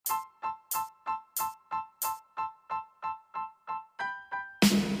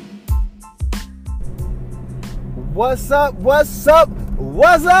What's up? What's up?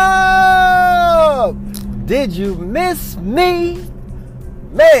 What's up? Did you miss me?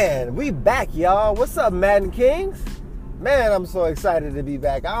 Man, we back, y'all. What's up, Madden Kings? Man, I'm so excited to be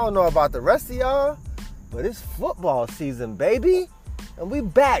back. I don't know about the rest of y'all, but it's football season, baby. And we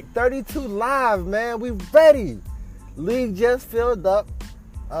back, 32 live, man. We ready. League just filled up.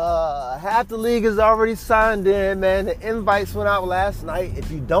 Half the league is already signed in, man. The invites went out last night.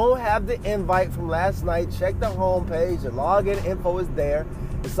 If you don't have the invite from last night, check the homepage. The login info is there.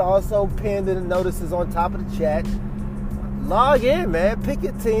 It's also pinned in the notices on top of the chat. Log in, man. Pick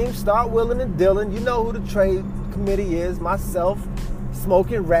your team. Start willing and dealing. You know who the trade committee is. Myself,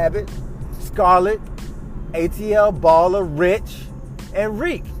 Smoking Rabbit, Scarlet, ATL Baller, Rich, and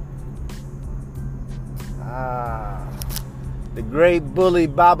Reek. The great bully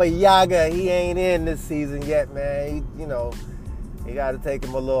Baba Yaga, he ain't in this season yet, man. He got to take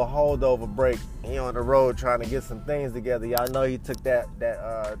him a little holdover break. He on the road trying to get some things together. Y'all know he took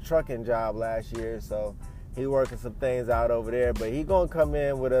that trucking job last year, so he working some things out over there. But he gonna come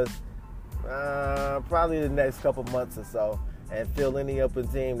in with us probably the next couple months or so and fill any open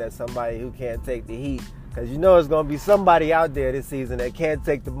team that's somebody who can't take the heat. Because you know it's gonna be somebody out there this season that can't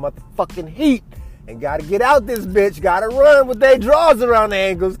take the motherfucking heat. And got to get out this bitch. Got to run with their drawers around the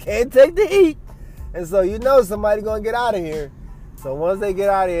ankles. Can't take the heat. And so you know somebody going to get out of here. So once they get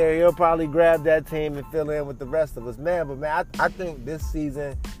out of here, he'll probably grab that team and fill in with the rest of us. Man, I think this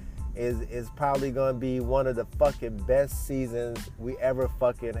season is probably going to be one of the fucking best seasons we ever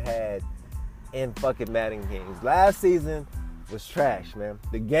fucking had in fucking Madden Kings. Last season was trash, man.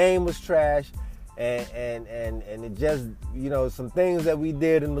 The game was trash. And it just, some things that we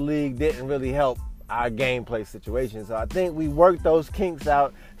did in the league didn't really help our gameplay situation. So I think we worked those kinks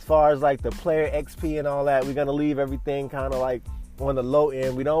out as far as like the player XP and all that. We're going to leave everything kind of like on the low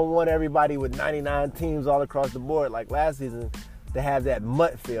end. We don't want everybody with 99 teams all across the board like last season to have that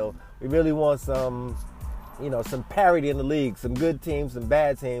mutt feel. We really want some parity in the league, some good teams, some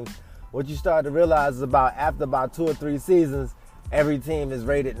bad teams. What you start to realize is after about 2 or 3 seasons, every team is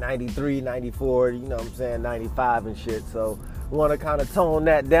rated 93, 94, 95 and shit. So we want to kind of tone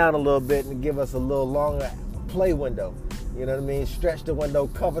that down a little bit and give us a little longer play window. You know what I mean? Stretch the window,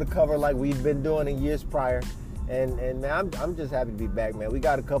 cover to cover like we've been doing in years prior. And man, I'm just happy to be back, man. We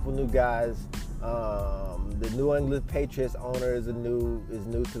got a couple new guys. The New England Patriots owner is new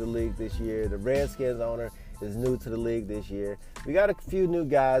to the league this year. The Redskins owner is new to the league this year. We got a few new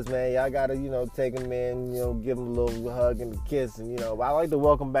guys, man. Y'all got to, take them in, give them a little hug and a kiss. And, I like to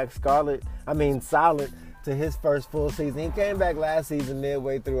welcome back Silent to his first full season. He came back last season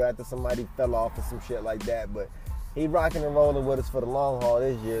midway through after somebody fell off or some shit like that. But he rocking and rolling with us for the long haul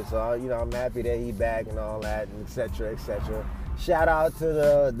this year. So, I'm happy that he back and all that, and et cetera, et cetera. Shout out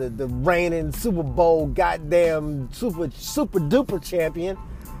to the reigning Super Bowl goddamn super duper champion,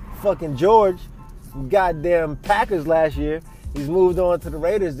 fucking George. Goddamn Packers last year. He's moved on to the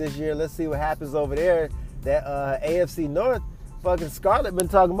Raiders this year. Let's see what happens over there. That AFC North, fucking Scarlet been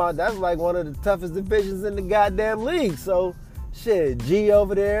talking about, that's like one of the toughest divisions in the goddamn league. So shit, G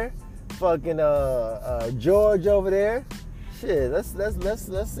over there, fucking George over there. Shit, let's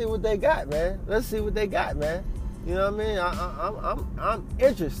see what they got, man. Let's see what they got, man. You know what I mean? I'm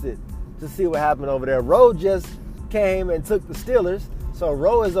interested to see what happened over there. Rowe just came and took the Steelers, so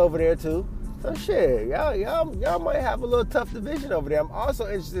Rowe is over there too. So shit, y'all might have a little tough division over there. I'm also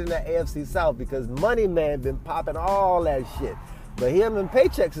interested in that AFC South because Money Man been popping all that shit. But him and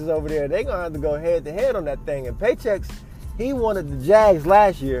Paychecks is over there. They gonna have to go head to head on that thing. And Paychecks, he wanted the Jags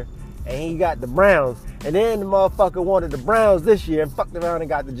last year, and he got the Browns. And then the motherfucker wanted the Browns this year and fucked around and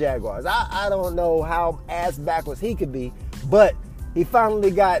got the Jaguars. I don't know how ass backwards he could be, but he finally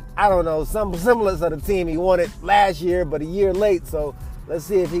got, some semblance of the team he wanted last year, but a year late. So let's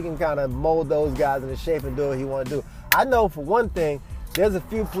see if he can kind of mold those guys into shape and do what he want to do. I know for one thing, there's a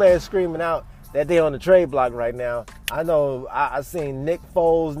few players screaming out that they on the trade block right now. I know I seen Nick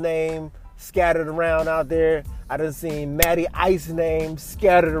Foles' name scattered around out there. I done seen Matty Ice name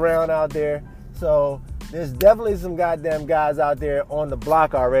scattered around out there. So there's definitely some goddamn guys out there on the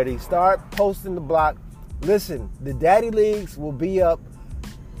block already. Start posting the block. Listen, the Daddy Leagues will be up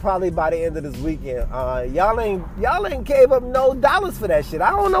probably by the end of this weekend. Y'all ain't gave up no dollars for that shit.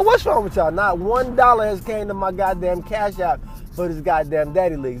 I don't know what's wrong with y'all. Not $1 has came to my goddamn Cash App for this goddamn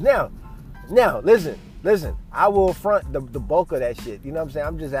Daddy Leagues. Now, listen. I will front the bulk of that shit. You know what I'm saying?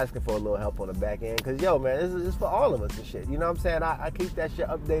 I'm just asking for a little help on the back end. Because, yo, man, this is for all of us and shit. You know what I'm saying? I keep that shit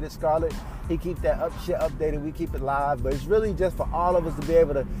updated. Scarlet, he keep that shit updated. We keep it live. But it's really just for all of us to be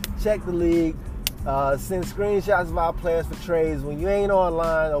able to check the league, Send screenshots of our players for trades. When you ain't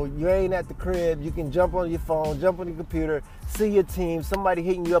online or you ain't at the crib, you can jump on your phone, jump on your computer, see your team, somebody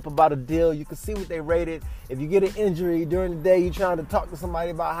hitting you up about a deal. You can see what they rated. If you get an injury during the day, you're trying to talk to somebody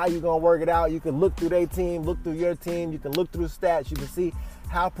about how you're going to work it out, you can look through their team, look through your team. You can look through stats. You can see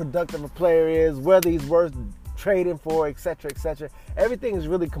how productive a player is, whether he's worth trading for, etc., etc. Everything is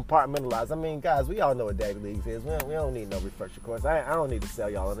really compartmentalized. I mean, guys, we all know what Daddy Leagues is. We don't need no refresher course. I don't need to sell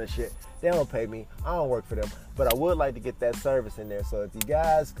y'all on this shit. They don't pay me. I don't work for them. But I would like to get that service in there. So if you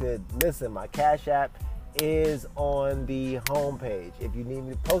guys could listen, my Cash App is on the homepage. If you need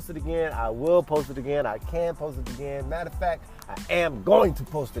me to post it again, I will post it again. I can post it again. Matter of fact, I am going to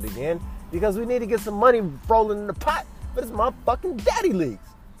post it again because we need to get some money rolling in the pot for this motherfucking Daddy Leagues.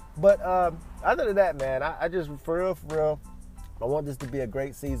 But other than that, man, I just, for real, I want this to be a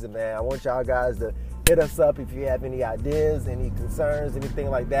great season, man. I want y'all guys to hit us up if you have any ideas, any concerns,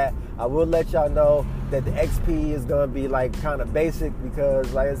 anything like that. I will let y'all know that the XP is going to be like kind of basic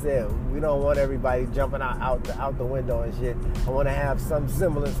because, like I said, we don't want everybody jumping out the window and shit. I want to have some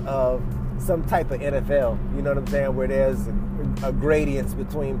semblance of some type of NFL, you know what I'm saying, where there's a gradients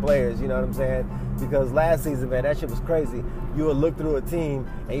between players, you know what I'm saying? Because last season, man, that shit was crazy. You would look through a team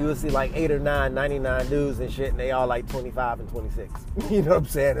and you would see like 8 or 9, 99 dudes and shit, and they all like 25 and 26. You know what I'm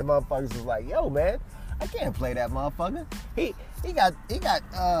saying? And motherfuckers was like, yo, man, I can't play that motherfucker. He got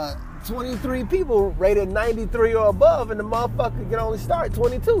 23 people rated 93 or above, and the motherfucker can only start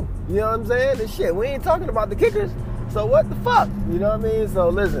 22. You know what I'm saying? And shit, we ain't talking about the kickers. So what the fuck? You know what I mean? So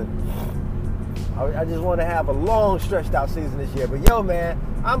listen, I just want to have a long stretched out season this year. But yo, man,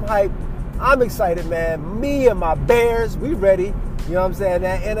 I'm hyped. I'm excited, man. Me and my Bears, we ready. You know what I'm saying?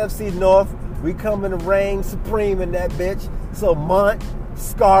 That NFC North, we coming to reign supreme in that bitch. So Mont,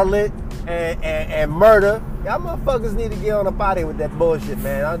 Scarlet, and Murder, y'all motherfuckers need to get on up out here with that bullshit,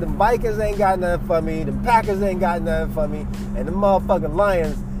 man. Them Vikings ain't got nothing for me. Them Packers ain't got nothing for me. And the motherfucking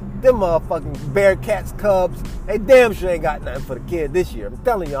Lions, them motherfucking Bearcats, Cubs, they damn sure ain't got nothing for the kid this year. I'm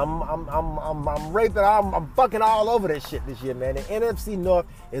telling you, I'm raping, I'm fucking all over that shit this year, man. The NFC North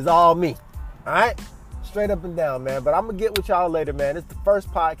is all me. All right? Straight up and down, man. But I'm going to get with y'all later, man. It's the first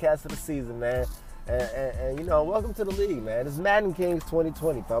podcast of the season, man. And you know, welcome to the league, man. It's Madden Kings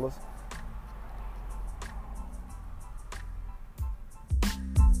 2020, fellas.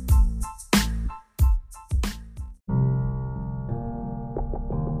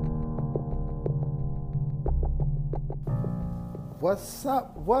 What's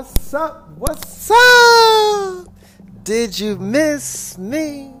up? What's up? What's up? Did you miss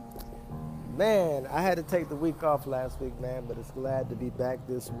me? Man, I had to take the week off last week, man, but it's glad to be back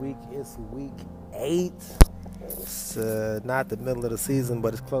this week. It's week 8. It's not the middle of the season,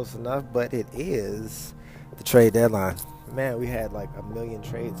 but it's close enough. But it is the trade deadline. Man, we had like a million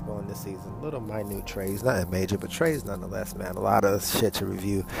trades going this season. Little minute trades, nothing major, but trades nonetheless, man. A lot of shit to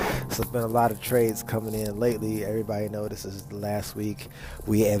review. So there's been a lot of trades coming in lately. Everybody knows this is the last week.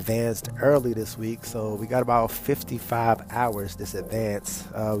 We advanced early this week, so we got about 55 hours this advance.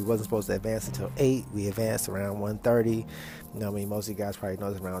 We wasn't supposed to advance until 8. We advanced around 1:30. You know what I mean? Most of you guys probably know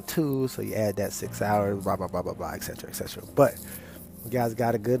it's around 2, so you add that 6 hours, blah, blah, blah, blah, blah, etc., etc. But you guys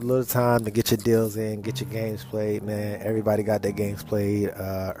got a good little time to get your deals in, get your games played, man. Everybody got their games played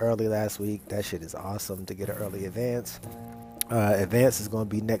early last week. That shit is awesome to get an early advance. Advance is going to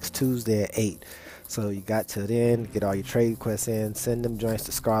be next Tuesday at 8. So you got till then, get all your trade requests in, send them joints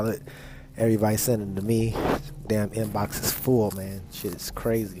to Scarlet. Everybody send them to me. Damn inbox is full, man. Shit is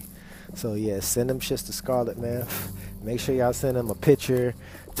crazy. So yeah, send them shits to Scarlet, man. Make sure y'all send them a picture.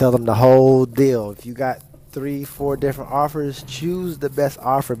 Tell them the whole deal. If you got 3-4 different offers, choose the best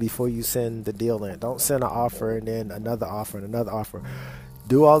offer before you send the deal in. Don't send an offer and then another offer and another offer.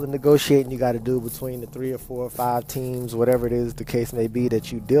 Do all the negotiating you got to do between the 3 or 4 or 5 teams, whatever it is the case may be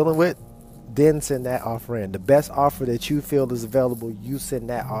that you're dealing with. Then send that offer in. The best offer that you feel is available, you send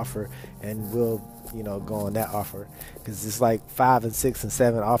that offer, and we'll, you know, go on that offer. Because it's like 5 and 6 and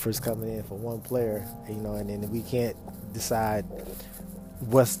 7 offers coming in for one player, you know, and then we can't decide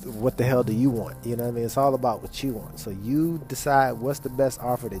what the hell do you want. You know what I mean? It's all about what you want. So you decide what's the best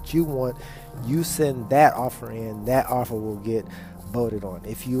offer that you want. You send that offer in. That offer will get voted on.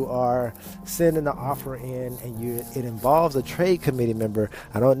 If you are sending an offer in and it involves a trade committee member,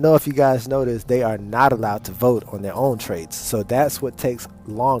 I don't know if you guys noticed, they are not allowed to vote on their own trades. So that's what takes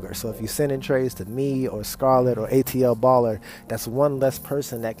longer. So if you send in trades to me or Scarlett or ATL Baller, that's one less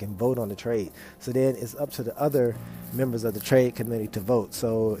person that can vote on the trade. So then it's up to the other members of the trade committee to vote.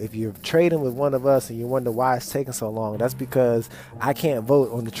 So if you're trading with one of us and you wonder why it's taking so long, that's because I can't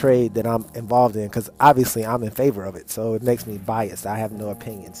vote on the trade that I'm involved in, because obviously I'm in favor of it. So it makes me biased. I have no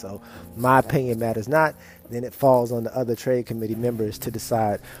opinion. So my opinion matters not. Then it falls on the other trade committee members to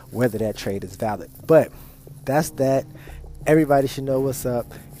decide whether that trade is valid. But that's that. Everybody should know what's up.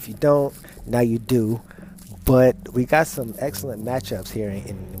 If you don't, now you do. But we got some excellent matchups here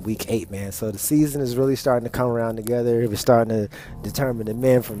in week 8, man. So the season is really starting to come around together. We're starting to determine the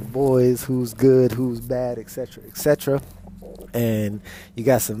men from the boys, who's good, who's bad, etc., etc. And you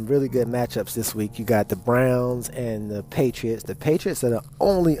got some really good matchups this week. You got the Browns and the Patriots. The Patriots are the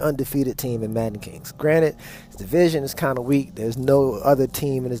only undefeated team in Madden Kings. Granted, this division is kind of weak. There's no other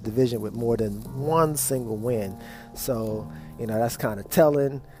team in this division with more than one single win. So, that's kind of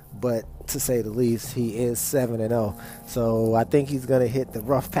telling. But to say the least, he is 7-0. So I think he's going to hit the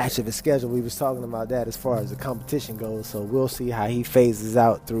rough patch of his schedule. We was talking about that as far as the competition goes. So we'll see how he phases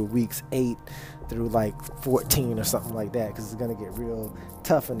out through weeks 8 through like 14 or something like that, because it's going to get real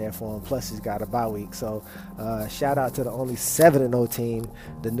tough in there for him. Plus he's got a bye week. So shout out to the only 7-0 team,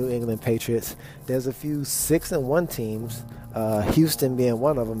 the New England Patriots. There's a few 6-1 teams, Houston being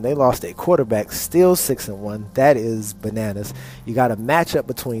one of them. They lost their quarterback, still 6-1. That is bananas. You got a matchup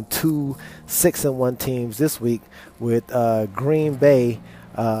between two 6-1 teams this week with Green Bay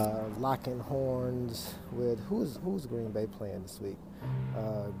locking horns with who's Green Bay playing this week?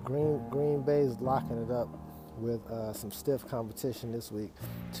 Green Bay is locking it up with some stiff competition this week.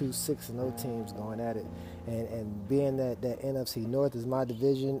 Two 6-0 teams going at it, and being that NFC North is my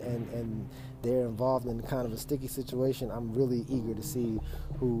division, and they're involved in kind of a sticky situation, I'm really eager to see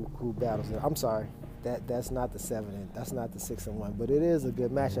who battles it. I'm sorry, that's not the 7, that's not the 6-1, but it is a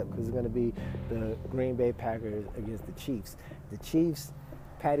good matchup because it's going to be the Green Bay Packers against the Chiefs. The Chiefs,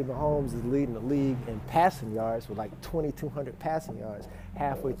 Patty Mahomes is leading the league in passing yards with like 2,200 passing yards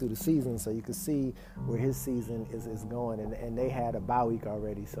halfway through the season, so you can see where his season is going, and they had a bye week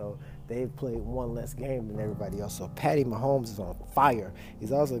already, so they've played one less game than everybody else. So Patty Mahomes is on fire.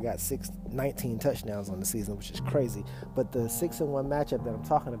 He's also got 19 touchdowns on the season, which is crazy. But the 6-1 matchup that I'm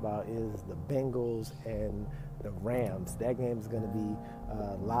talking about is the Bengals and the Rams. That game is going to be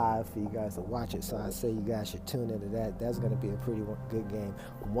live for you guys to watch it, so I say you guys should tune into that. That's going to be a pretty good game.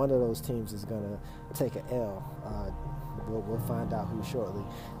 One of those teams is going to take an L. We'll find out who shortly.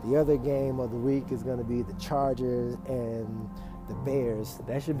 The other game of the week is going to be the Chargers and the Bears.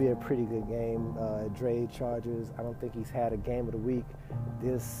 That should be a pretty good game. Dre Chargers, I don't think he's had a game of the week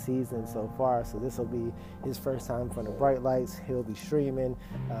this season so far, so this will be his first time in front of bright lights. He'll be streaming.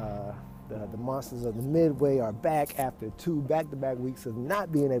 The Monsters of the Midway are back after 2 back-to-back weeks of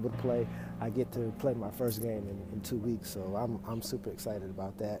not being able to play. I get to play my first game in 2 weeks, so I'm super excited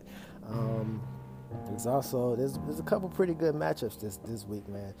about that. There's a couple pretty good matchups this week,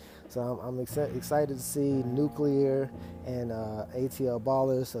 man. So I'm excited to see Nuclear and ATL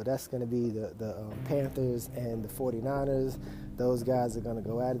Ballers. So that's going to be the Panthers and the 49ers. Those guys are going to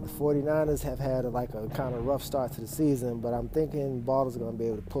go at it. The 49ers have had a kind of rough start to the season, but I'm thinking Ballers are going to be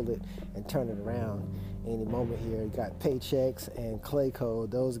able to pull it and turn it around any moment here. You got Paychecks and Clayco.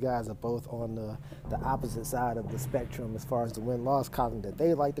 Those guys are both on the opposite side of the spectrum as far as the win-loss column that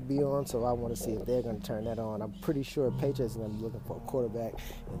they like to be on, so I want to see if they're going to turn that on. I'm pretty sure Paychecks is going to be looking for a quarterback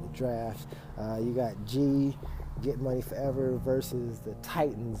in the draft. You got G, Get Money Forever versus the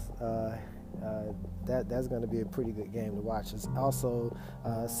Titans. That's going to be a pretty good game to watch. It's also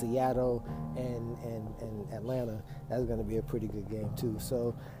Seattle and Atlanta. That's going to be a pretty good game too.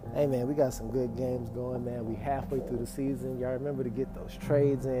 So, hey man, we got some good games going, man. We halfway through the season. Y'all remember to get those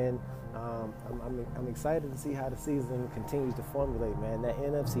trades in. I'm excited to see how the season continues to formulate, man. That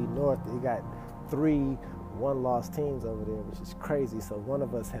NFC North, you got 3 one-loss teams over there, which is crazy. So one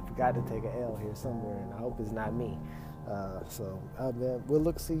of us have got to take an L here somewhere, and I hope it's not me. Man, we'll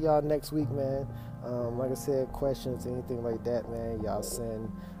look to see y'all next week, man. Like I said, questions, anything like that, man, y'all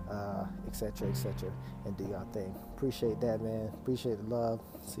send, etc., and do y'all thing. Appreciate that, man. Appreciate the love.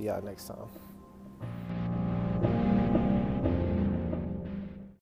 See y'all next time.